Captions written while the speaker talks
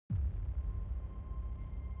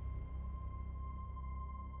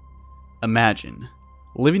Imagine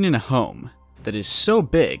living in a home that is so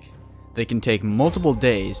big that it can take multiple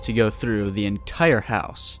days to go through the entire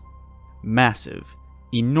house. Massive,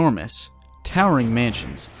 enormous, towering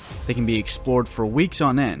mansions that can be explored for weeks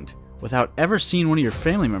on end without ever seeing one of your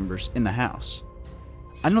family members in the house.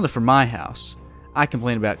 I know that for my house, I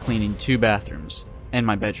complain about cleaning 2 bathrooms and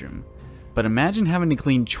my bedroom, but imagine having to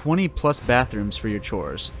clean 20 plus bathrooms for your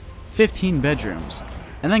chores, 15 bedrooms,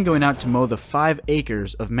 and then going out to mow the 5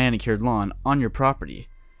 acres of manicured lawn on your property.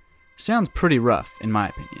 Sounds pretty rough in my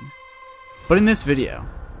opinion. But in this video,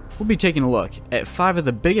 we'll be taking a look at 5 of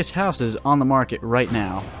the biggest houses on the market right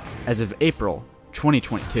now as of April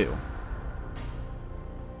 2022.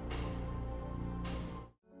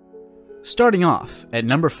 Starting off at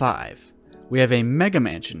number 5, we have a mega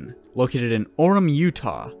mansion located in Orem,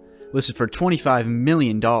 Utah, listed for $25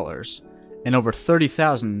 million and over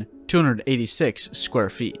 30,286 square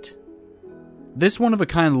feet. This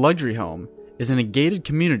one-of-a-kind luxury home is in a gated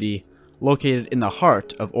community located in the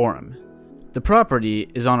heart of Orem. The property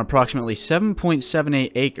is on approximately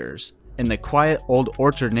 7.78 acres in the quiet Old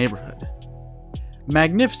Orchard neighborhood.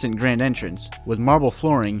 Magnificent grand entrance with marble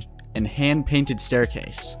flooring and hand-painted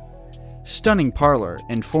staircase. Stunning parlor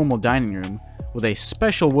and formal dining room with a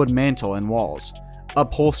special wood mantel and walls,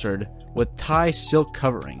 upholstered with Thai silk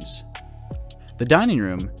coverings. The dining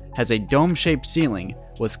room has a dome-shaped ceiling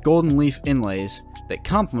with golden leaf inlays that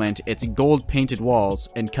complement its gold-painted walls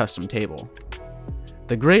and custom table.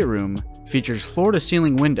 The great room features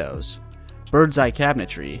floor-to-ceiling windows, bird's-eye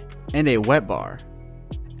cabinetry, and a wet bar.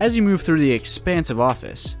 As you move through the expansive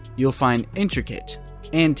office, you'll find intricate,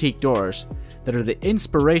 antique doors that are the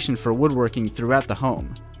inspiration for woodworking throughout the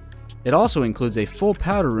home. It also includes a full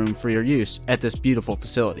powder room for your use at this beautiful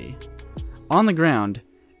facility. On the ground,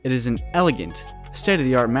 it is an elegant,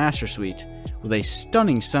 state-of-the-art master suite with a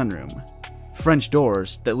stunning sunroom, French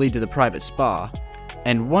doors that lead to the private spa,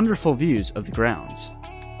 and wonderful views of the grounds.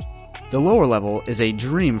 The lower level is a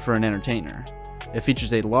dream for an entertainer. It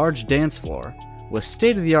features a large dance floor with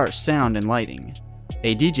state-of-the-art sound and lighting,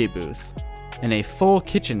 a DJ booth, and a full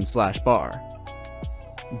kitchen/bar.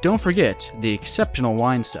 Don't forget the exceptional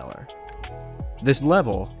wine cellar. This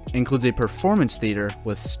level includes a performance theater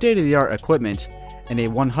with state-of-the-art equipment and a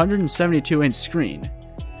 172-inch screen,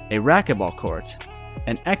 a racquetball court,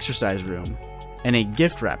 an exercise room, and a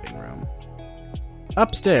gift wrapping room.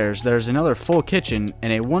 Upstairs, there's another full kitchen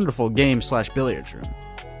and a wonderful game/billiards room.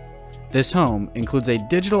 This home includes a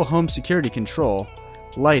digital home security control,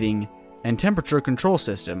 lighting, and temperature control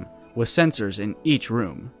system with sensors in each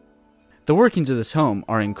room. The workings of this home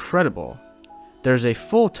are incredible. There's a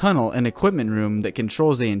full tunnel and equipment room that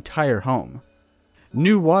controls the entire home.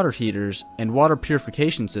 New water heaters and water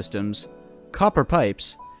purification systems, copper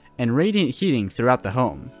pipes, and radiant heating throughout the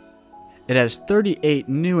home. It has 38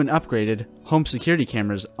 new and upgraded home security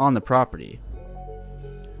cameras on the property.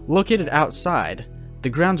 Located outside, the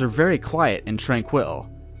grounds are very quiet and tranquil,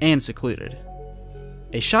 and secluded.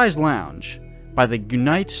 A chaise lounge by the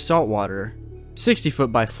Gunite Saltwater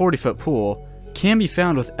 60-foot by 40-foot pool can be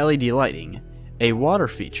found with LED lighting, a water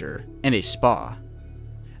feature, and a spa.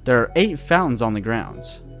 There are 8 fountains on the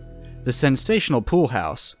grounds. The sensational pool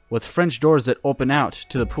house with French doors that open out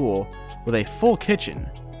to the pool with a full kitchen,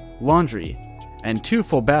 laundry, and 2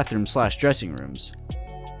 full bathrooms/dressing rooms.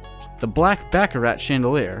 The black baccarat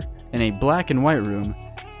chandelier in a black and white room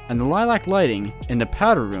and the lilac lighting in the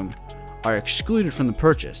powder room are excluded from the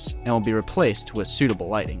purchase and will be replaced with suitable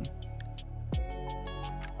lighting.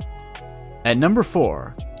 At number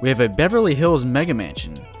 4, we have a Beverly Hills mega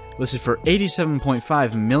mansion listed for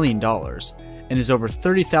 $87.5 million and is over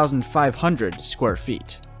 30,500 square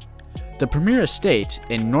feet. The premier estate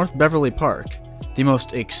in North Beverly Park, the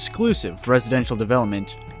most exclusive residential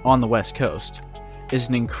development on the West Coast, is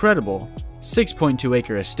an incredible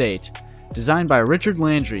 6.2-acre estate designed by Richard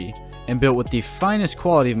Landry and built with the finest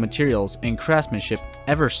quality of materials and craftsmanship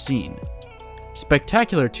ever seen.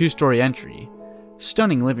 Spectacular 2-story entry,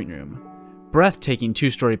 stunning living room, breathtaking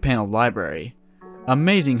 2-story paneled library,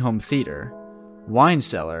 amazing home theater, wine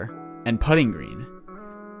cellar, and putting green,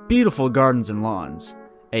 beautiful gardens and lawns,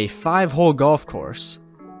 a 5-hole golf course,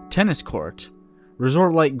 tennis court,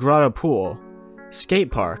 resort-like grotto pool,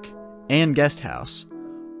 skate park, and guest house,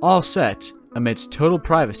 all set amidst total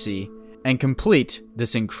privacy and complete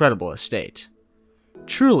this incredible estate.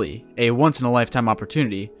 Truly a once-in-a-lifetime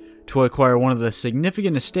opportunity to acquire one of the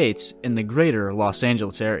significant estates in the greater Los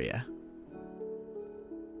Angeles area.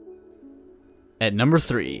 At number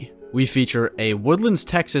 3, we feature a Woodlands,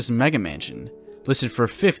 Texas mega mansion listed for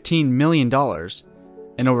 $15 million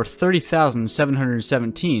and over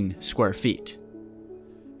 30,717 square feet.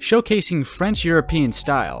 Showcasing French European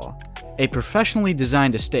style, A professionally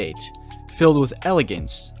designed estate, filled with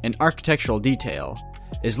elegance and architectural detail,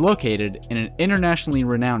 is located in an internationally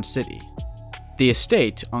renowned city. The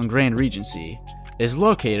estate on Grand Regency is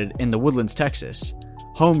located in the Woodlands, Texas,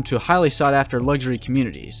 home to highly sought-after luxury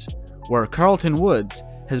communities, where Carlton Woods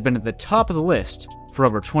has been at the top of the list for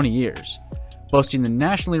over 20 years, boasting the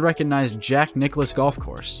nationally recognized Jack Nicklaus Golf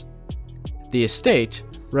Course. The estate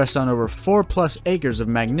rests on over 4+ acres of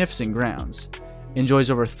magnificent grounds, enjoys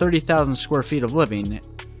over 30,000 square feet of living,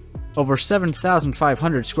 over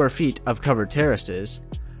 7,500 square feet of covered terraces,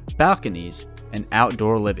 balconies, and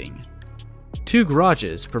outdoor living. 2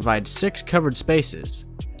 garages provide 6 covered spaces,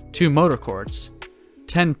 2 motor courts,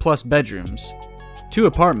 10+ bedrooms, 2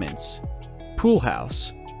 apartments, pool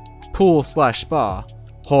house, pool/spa,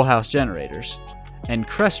 whole house generators, and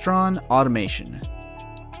Crestron automation.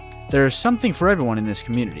 There is something for everyone in this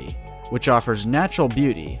community, which offers natural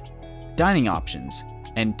beauty, dining options,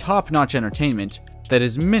 and top-notch entertainment that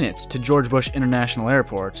is minutes to George Bush International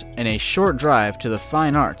Airport and a short drive to the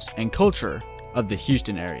fine arts and culture of the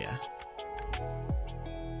Houston area.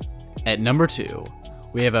 At number 2,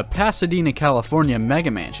 we have a Pasadena, California mega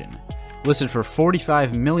mansion listed for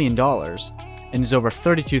 $45 million and is over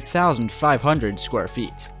 32,500 square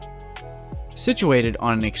feet. Situated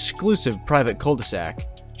on an exclusive private cul-de-sac,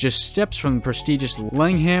 just steps from the prestigious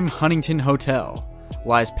Langham Huntington Hotel,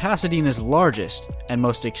 lies Pasadena's largest and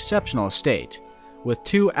most exceptional estate, with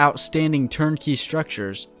 2 outstanding turnkey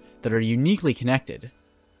structures that are uniquely connected.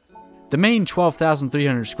 The main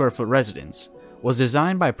 12,300 square foot residence was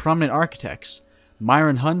designed by prominent architects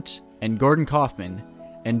Myron Hunt and Gordon Kaufman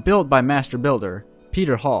and built by master builder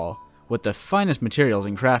Peter Hall with the finest materials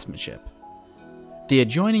and craftsmanship. The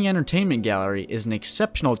adjoining entertainment gallery is an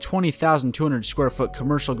exceptional 20,200 square foot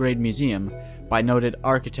commercial grade museum by noted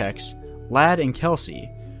architects Ladd and Kelsey,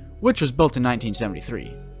 which was built in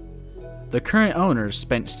 1973. The current owners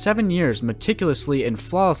spent 7 years meticulously and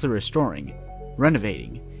flawlessly restoring,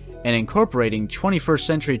 renovating, and incorporating 21st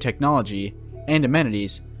century technology and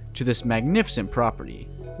amenities to this magnificent property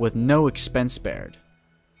with no expense spared.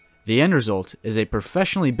 The end result is a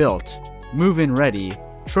professionally built, move-in ready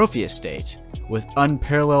trophy estate with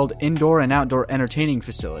unparalleled indoor and outdoor entertaining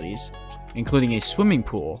facilities, including a swimming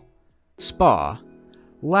pool, spa,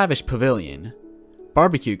 lavish pavilion,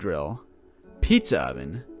 barbecue grill, pizza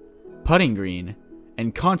oven, putting green,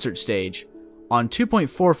 and concert stage on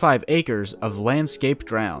 2.45 acres of landscaped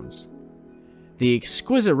grounds. The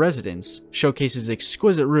exquisite residence showcases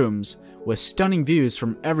exquisite rooms with stunning views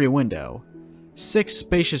from every window, 6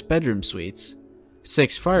 spacious bedroom suites,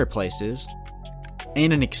 6 fireplaces,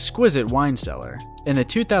 and an exquisite wine cellar in the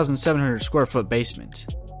 2,700 square foot basement.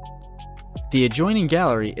 The adjoining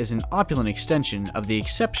gallery is an opulent extension of the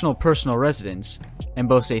exceptional personal residence and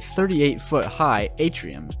boasts a 38-foot high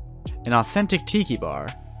atrium, an authentic tiki bar,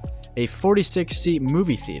 a 46-seat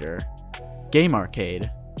movie theater, game arcade,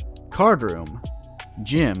 card room,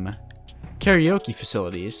 gym, karaoke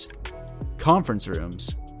facilities, conference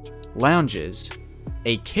rooms, lounges,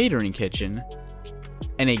 a catering kitchen,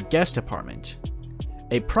 and a guest apartment.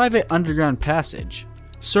 A private underground passage,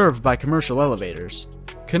 served by commercial elevators,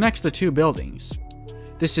 connects the 2 buildings.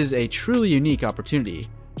 This is a truly unique opportunity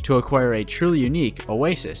to acquire a truly unique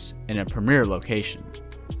oasis in a premier location.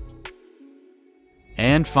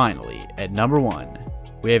 And finally, at number 1,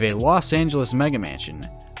 we have a Los Angeles mega mansion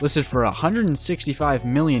listed for $165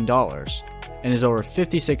 million and is over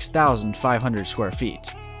 56,500 square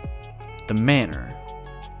feet. The Manor,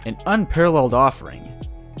 an unparalleled offering,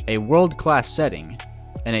 a world-class setting,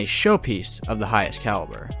 and a showpiece of the highest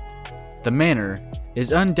caliber. The Manor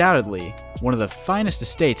is undoubtedly one of the finest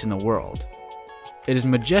estates in the world. It is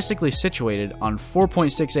majestically situated on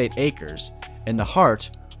 4.68 acres in the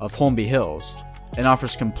heart of Holmby Hills and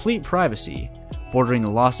offers complete privacy bordering the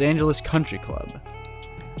Los Angeles Country Club.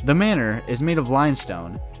 The Manor is made of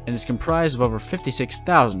limestone and is comprised of over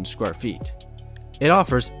 56,000 square feet. It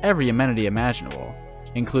offers every amenity imaginable,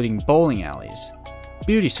 including bowling alleys,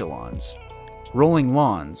 beauty salons, rolling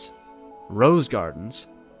lawns, rose gardens,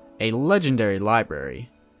 a legendary library,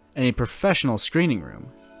 and a professional screening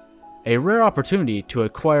room. A rare opportunity to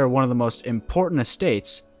acquire one of the most important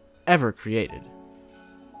estates ever created.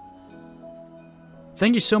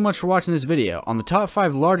 Thank you so much for watching this video on the top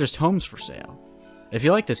 5 largest homes for sale. If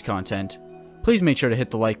you like this content, please make sure to hit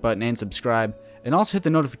the like button and subscribe, and also hit the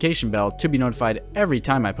notification bell to be notified every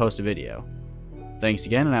time I post a video. Thanks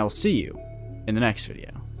again, and I will see you in the next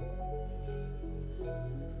video.